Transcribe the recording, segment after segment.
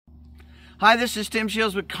Hi, this is Tim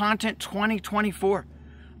Shields with Content 2024.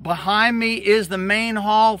 Behind me is the main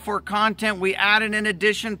hall for content. We added an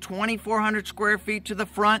addition, 2,400 square feet to the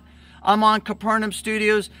front. I'm on Capernaum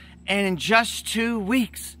Studios, and in just 2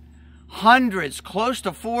 weeks, hundreds, close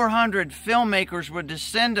to 400 filmmakers will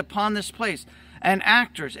descend upon this place, and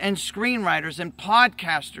actors and screenwriters and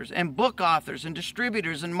podcasters and book authors and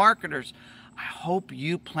distributors and marketers. I hope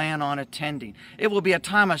you plan on attending. It will be a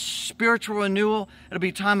time of spiritual renewal. It'll be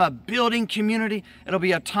a time of building community. It'll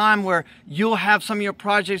be a time where you'll have some of your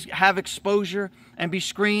projects have exposure and be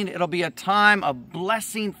screened. It'll be a time of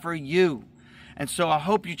blessing for you. And so I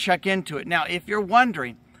hope you check into it. Now, if you're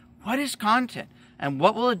wondering, what is content and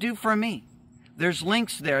what will it do for me? There's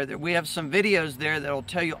links there. We have some videos there that will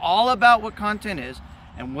tell you all about what content is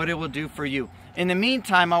and what it will do for you. In the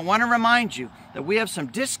meantime, I want to remind you that we have some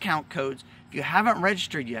discount codes. If you haven't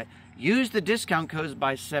registered yet, use the discount codes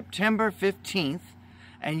by September 15th,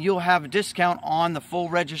 and you'll have a discount on the full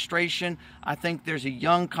registration. I think there's a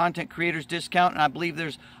young content creators discount, and I believe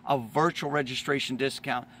there's a virtual registration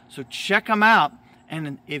discount. So check them out,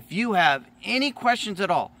 and if you have any questions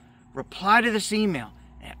at all, reply to this email,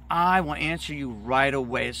 and I will answer you right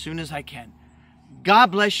away as soon as I can.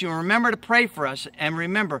 God bless you, and remember to pray for us, and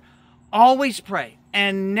remember, always pray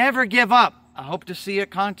and never give up. I hope to see you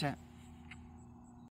at Content.